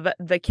of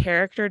the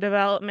character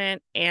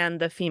development and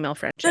the female The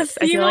friendships.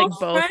 I feel female like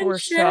both were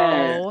friendship.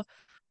 so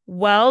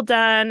well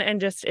done and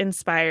just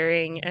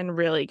inspiring and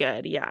really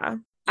good. Yeah.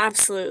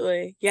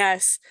 Absolutely.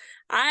 Yes.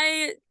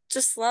 I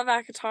just love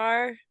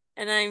ACOTAR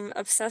and I'm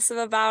obsessive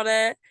about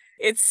it.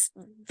 It's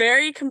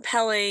very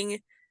compelling,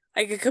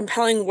 like a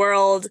compelling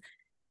world,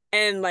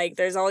 and like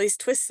there's all these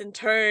twists and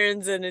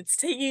turns, and it's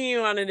taking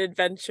you on an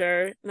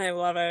adventure, and I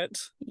love it.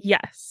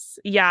 Yes.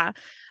 Yeah.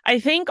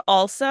 I think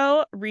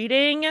also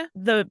reading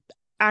the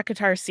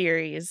ACOTAR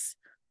series,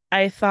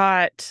 I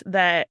thought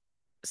that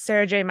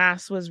Sarah J.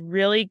 Maas was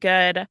really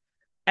good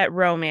at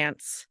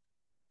romance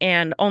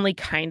and only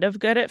kind of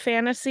good at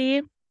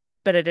fantasy,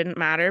 but it didn't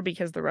matter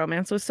because the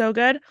romance was so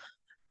good.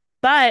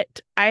 But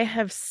I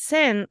have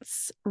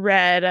since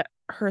read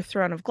her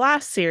Throne of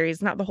Glass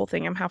series, not the whole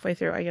thing. I'm halfway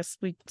through. I guess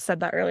we said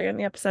that earlier in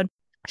the episode.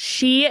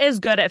 She is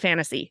good at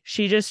fantasy.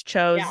 She just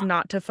chose Yeah.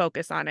 not to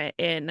focus on it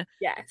in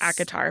Yes.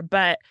 ACOTAR.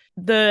 But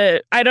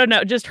I don't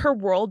know, just her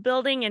world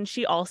building. And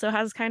she also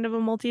has kind of a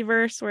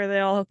multiverse where they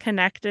all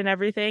connect and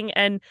everything.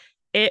 And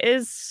it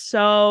is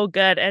so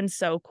good and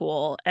so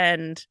cool.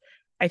 And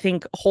I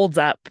think holds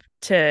up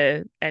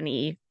to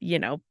any,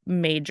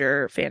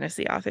 major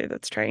fantasy author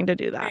that's trying to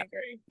do I that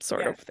agree.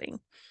 sort Yeah. of thing.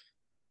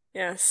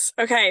 Yes.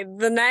 Okay.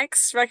 The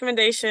next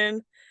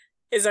recommendation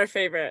is our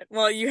favorite.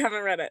 Well, you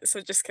haven't read it,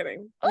 so just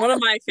kidding. One of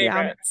my Yeah.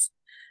 favorites.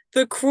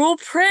 The Cruel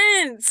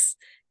Prince.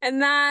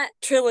 And that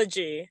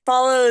trilogy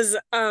follows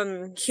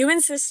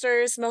human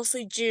sisters,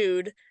 mostly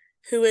Jude,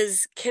 who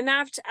is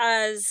kidnapped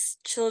as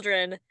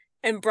children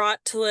and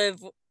brought to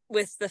live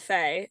with the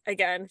Fae.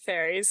 Again,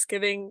 fairies,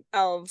 giving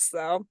elves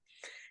though.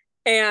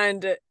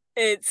 And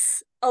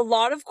it's a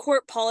lot of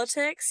court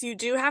politics. You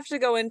do have to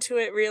go into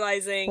it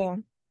realizing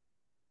Cool.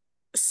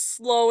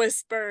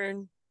 slowest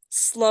burn.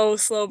 Slow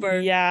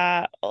burn.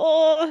 Yeah.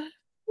 Oh,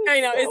 I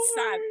know, so it's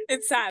sad. hard.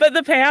 It's sad. But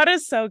the payout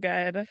is so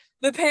good.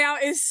 The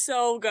payout is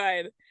so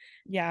good.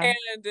 Yeah.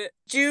 And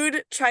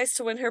Jude tries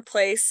to win her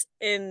place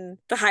in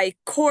the high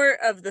court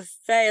of the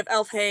Fae of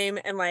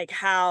Elfhame, and like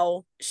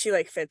how she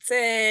like fits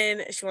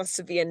in. She wants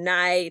to be a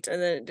knight,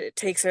 and then it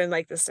takes her in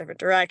like this different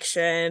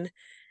direction.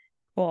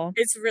 Cool.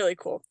 It's really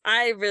cool.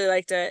 I really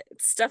liked it.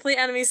 It's definitely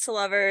enemies to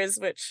lovers,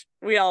 which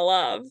we all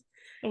love.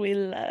 We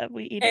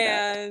eat it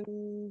up.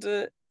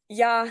 And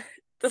yeah,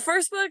 the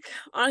first book,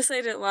 honestly,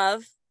 I didn't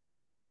love.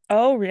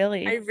 Oh, I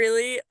really?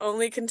 really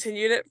only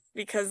continued it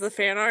because the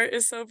fan art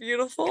is so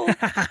beautiful. Who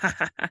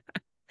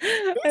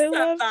I said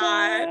love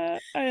that?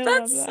 that. I love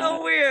That's so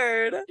that.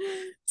 we're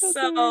That's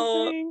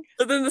So, amazing.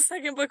 but then the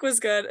second book was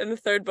good, and the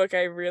third book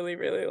I really,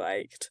 really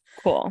liked.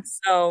 Cool.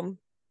 So,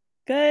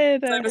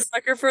 Good. I'm a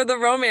sucker for the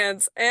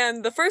romance.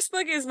 And the first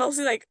book is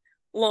mostly like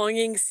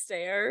longing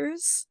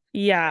stares.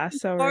 Yeah,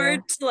 so Hard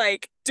real. to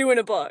like do in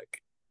a book.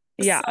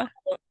 So Yeah.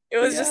 it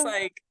was just Yeah.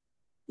 like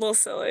a little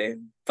silly.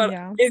 But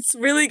Yeah. it's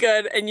really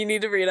good and you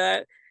need to read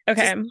it.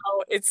 Okay. Just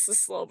know it's a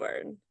slow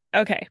burn.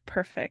 Okay,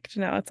 perfect.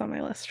 No, it's on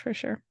my list for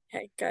sure.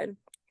 Okay, good.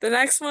 The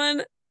next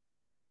one,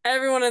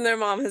 everyone and their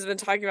mom has been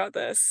talking about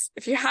this.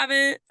 If you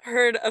haven't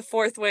heard of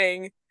Fourth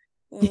Wing,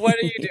 What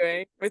are you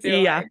doing with your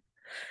Yeah. life?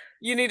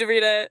 You need to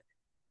read it.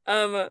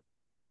 Um,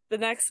 the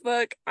next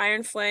book,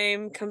 Iron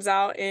Flame, comes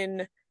out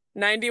in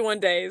 91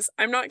 days.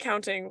 I'm not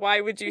counting.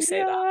 Why would you say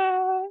that?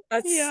 Yeah.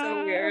 That's so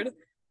Yeah. weird.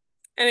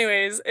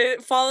 Anyways,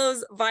 it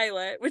follows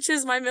Violet, which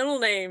is my middle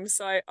name,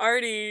 so I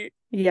already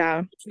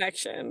Yeah.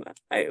 connection.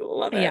 I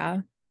love it.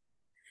 Yeah.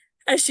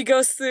 As she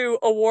goes through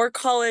a war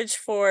college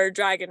for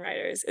dragon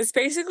riders. It's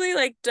basically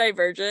like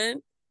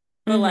Divergent,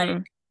 but like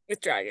Mm-hmm.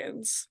 with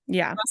dragons.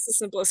 Yeah. That's the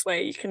simplest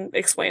way you can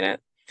explain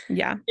it.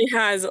 Yeah. It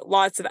has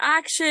lots of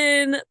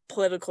action,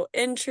 political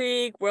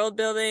intrigue, world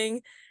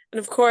building, and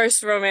of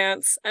course,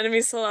 romance,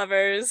 enemies to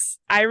lovers.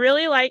 I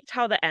really liked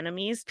how the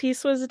enemies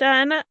piece was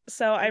done.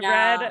 So I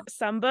read Yeah.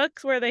 some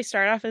books where they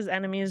start off as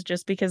enemies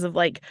just because of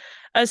like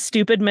a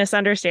stupid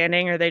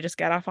misunderstanding or they just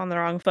get off on the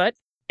wrong foot.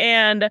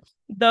 And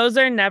those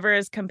are never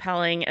as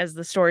compelling as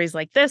the stories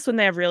like this when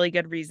they have really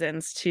good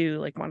reasons to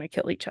like want to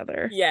kill each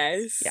other. Yeah.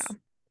 Yes.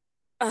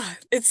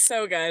 It's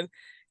so good.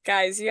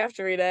 Guys, you have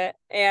to read it.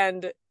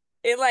 And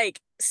it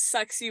like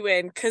sucks you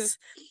in because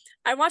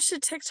I watched a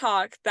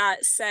TikTok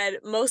that said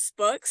most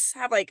books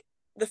have like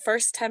the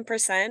first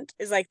 10%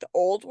 is like the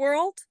old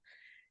world,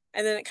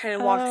 and then it kind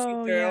of walks you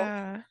Oh, through.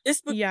 yeah.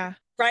 This book Yeah.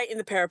 right in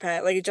the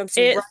parapet, like it jumps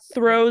you It right in.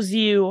 throws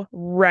you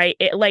right.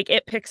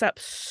 It picks up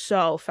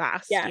so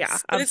fast. Yeah,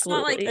 Yes, but it's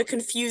not like absolutely. a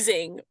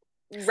confusing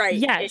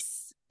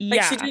Yes.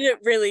 like she Yeah. did it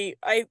really.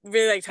 I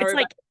really liked how It's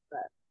Rebecca like did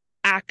it.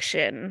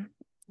 action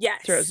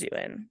throws Yes, you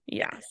in.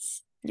 Yeah.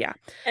 yes. Yeah.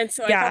 And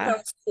so I thought that Yeah.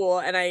 was cool,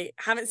 and I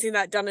haven't seen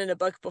that done in a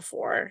book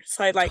before,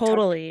 so I liked how.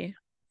 Totally.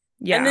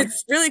 And Yeah.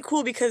 it's really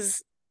cool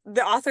because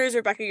the author is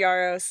Rebecca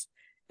Yarros,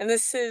 and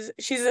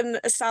she's an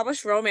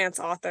established romance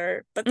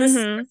author, but this is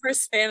her Mm-hmm.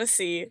 first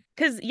fantasy.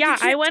 Because You yeah, I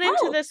can't went into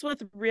tell. this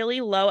with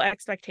really low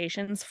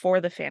expectations for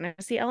the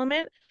fantasy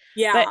element,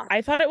 but Yeah,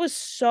 I thought it was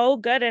so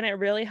good and it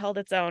really held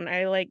its own.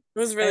 it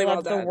was I really well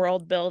loved the done.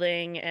 world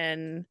building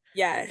and the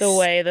Yes,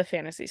 way the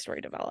fantasy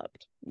story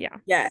developed. Yeah.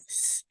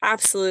 yes,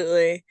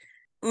 absolutely.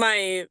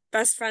 My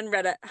best friend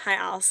read it. Hi,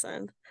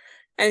 Allison.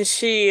 And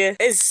she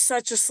is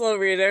such a slow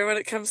reader when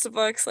it comes to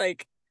books.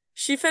 Like,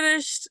 she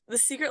finished The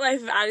Secret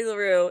Life of Addie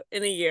LaRue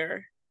in a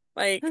year.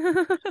 Like,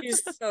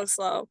 she's so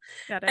slow.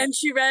 Got it. And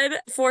she read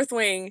Fourth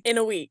Wing in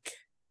a week.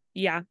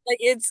 Yeah, Like,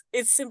 it's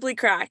simply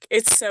crack.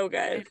 It's so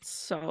good. it's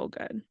so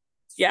good.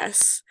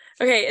 Yes.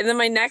 Okay, and then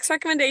my next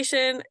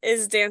recommendation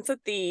is Dance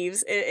of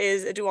Thieves. It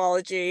is a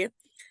duology.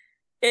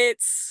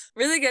 It's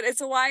really good.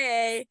 It's a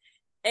YA,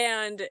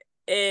 and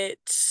it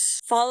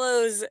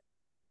follows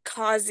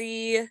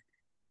Kazi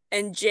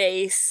and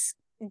Jace.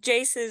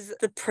 Jace is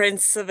the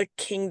prince of a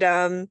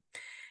kingdom,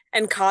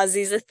 and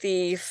Kazi's a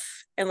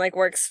thief and like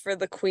works for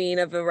the queen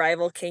of a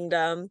rival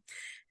kingdom.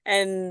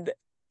 And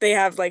they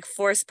have like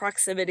forced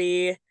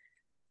proximity,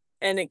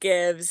 and it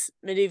gives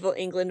medieval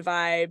England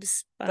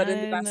vibes, but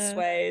in the Fun. best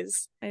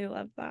ways. I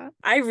love that.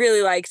 I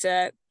really liked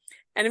it.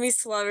 Enemies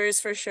to lovers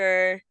for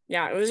sure.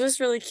 Yeah, it was just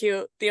really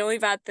cute. The only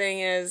bad thing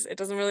is it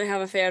doesn't really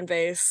have a fan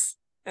base,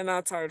 and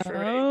that's hard for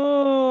me.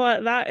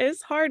 Oh, that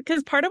is hard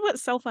because part of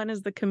what's so fun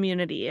is the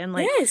community and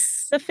like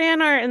Yes. the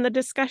fan art and the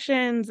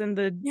discussions and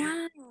the,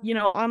 Yeah. The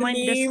online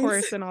memes.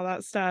 discourse and all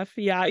that stuff.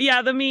 Yeah.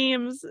 Yeah. The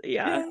memes.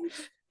 Yeah. Yeah.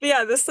 But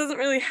yeah, this doesn't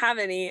really have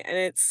any, and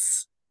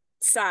it's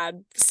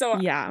sad. So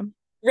Yeah.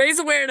 raise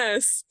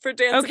awareness for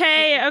Dance of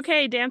Okay. Thieves,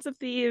 Okay. Dance of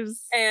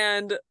Thieves.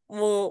 and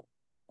we'll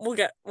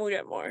get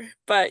more.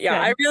 But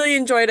yeah, I Good. really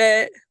enjoyed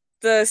it.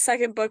 The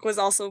second book was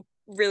also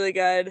really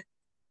good.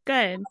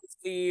 Good.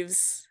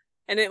 Thieves,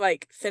 and it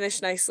like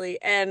finished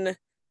nicely. And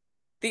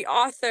the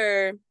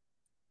author,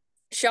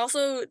 she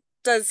also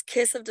does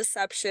Kiss of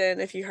Deception,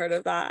 if you heard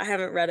of that. I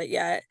haven't read it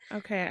yet.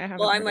 Okay. I Well,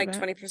 haven't I'm heard of like it.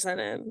 20%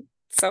 in,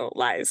 so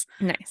lies.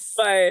 Nice.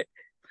 But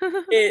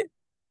it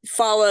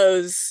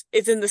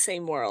it's in the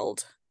same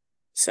world.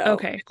 So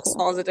Okay. it just Cool.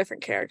 follows a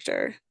different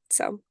character.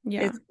 So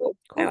Yeah. it's cool.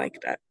 I Cool.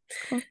 like that.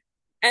 Cool.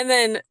 And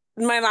then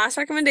my last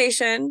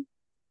recommendation,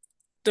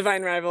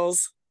 Divine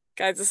Rivals.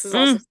 Guys, this is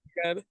also Mm.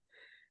 good.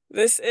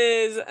 This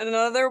is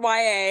another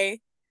YA.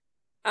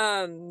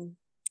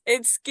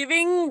 It's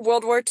giving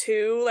World War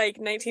II, like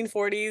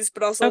 1940s,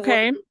 but also World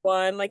Okay. War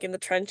I, like in the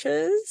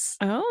trenches.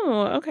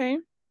 Oh, okay.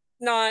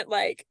 Not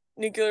like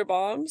nuclear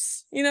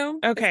bombs, you know?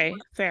 It's more Okay.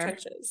 Fair.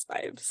 trenches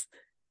vibes.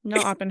 No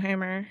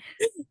Oppenheimer.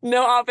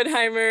 No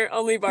Oppenheimer,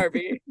 only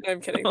Barbie. No,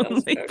 I'm kidding. That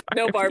was a Only joke.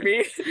 No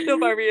Barbie. Barbie. No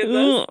Barbie in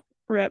this. Ugh.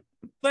 Rip.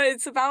 But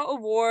it's about a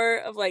war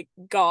of like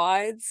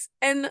gods.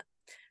 And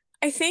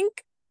I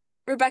think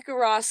Rebecca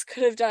Ross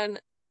could have done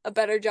a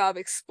better job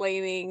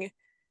explaining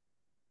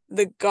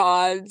the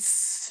gods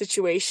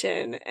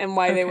situation and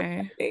why they were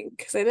Okay. fighting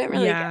because I didn't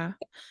really get Yeah.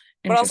 it.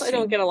 But also I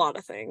don't Interesting. get a lot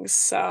of things,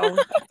 so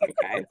that's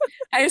okay.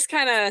 I just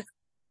kind of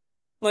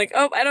like,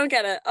 oh, I don't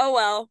get it. Oh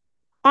well.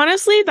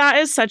 Honestly, that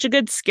is such a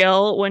good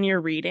skill when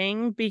you're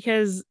reading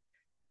because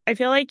I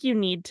feel like you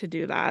need to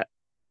do that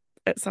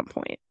at some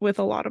point with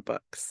a lot of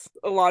books.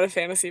 A lot of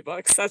fantasy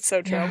books. That's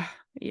so true. Yeah.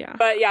 Yeah.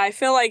 But yeah, I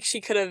feel like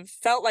she could have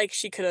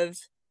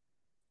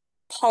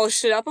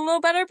polished it up a little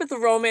better, but the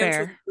romance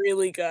was Fair.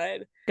 really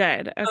good.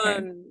 Good. Okay.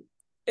 Um,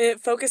 it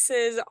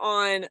focuses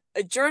on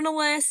a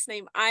journalist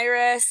named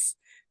Iris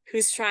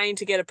who's trying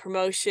to get a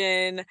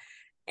promotion,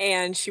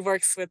 and she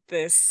works with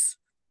this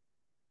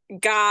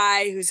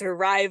guy who's her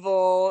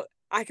rival,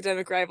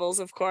 academic rivals,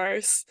 of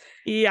course.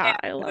 Yeah,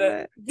 I love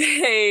And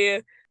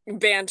it. they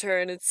banter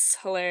and it's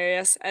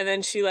hilarious. And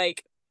then she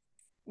like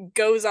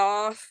goes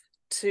off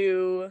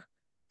to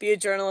be a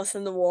journalist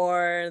in the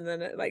war, and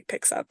then it like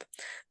picks up.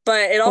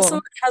 But it also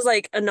Cool. has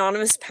like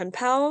anonymous pen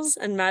pals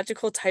and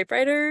magical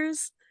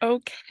typewriters,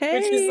 which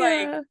is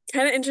like Okay.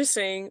 kind of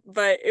interesting,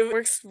 but it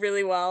works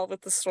really well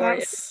with the story.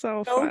 That's It's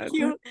so so fun.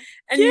 cute.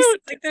 And you see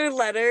Cute. like their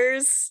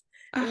letters,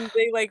 and Ah,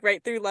 they like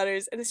write through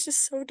letters, and it's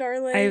just so I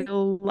darling.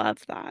 love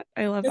that.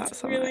 I love It's that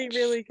so really, much.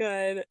 really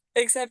good.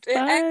 Except it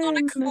ends on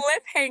Fun. a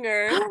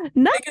cliffhanger,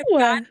 No. like a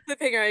bad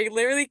cliffhanger. I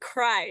literally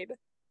cried.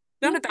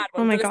 Not a bad Oh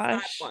one, my but a sad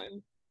gosh. one.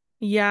 And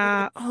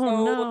Yeah. it's Oh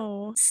so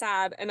no.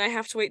 sad, and I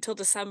have to wait till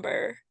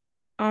December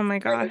Oh my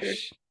for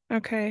gosh.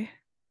 Okay.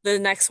 the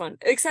next one.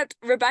 Except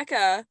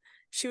Rebecca,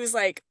 she was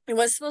like, it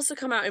was supposed to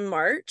come out in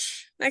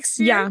March next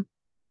year, Yeah.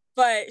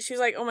 but she was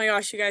like, oh my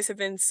gosh, you guys have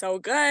been so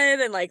good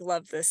and like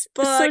love this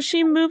So book.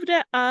 she moved it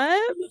up.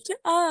 I moved it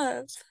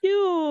up.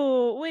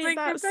 Cute. Wait, Like,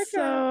 that's Rebecca,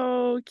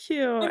 so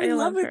cute. I'm I in love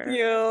love with her.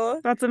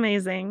 you. That's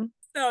amazing.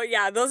 So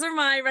yeah, those are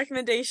my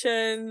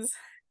recommendations.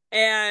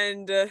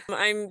 And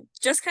I'm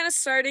just kind of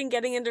starting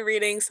getting into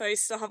reading, so I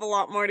still have a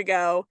lot more to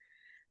go.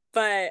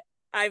 But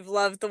I've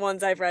loved the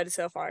ones I've read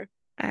so far.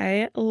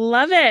 I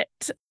love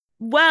it.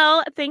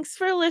 Well, thanks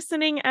for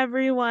listening,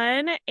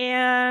 everyone.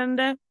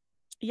 And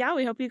yeah,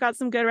 we hope you got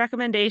some good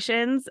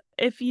recommendations.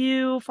 If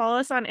you follow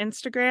us on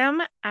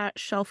Instagram at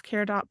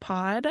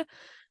shelfcare.pod,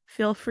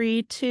 feel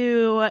free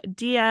to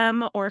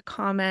DM or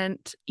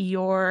comment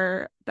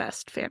your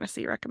best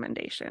fantasy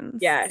recommendations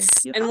if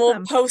Yes. you And have we'll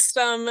them. post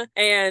them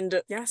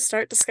and yeah,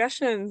 start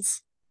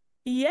discussions.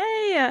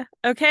 Yay.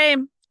 Okay,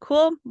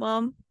 cool.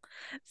 Well,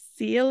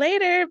 see you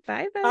later.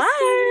 Bye, Bye.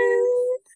 bestie.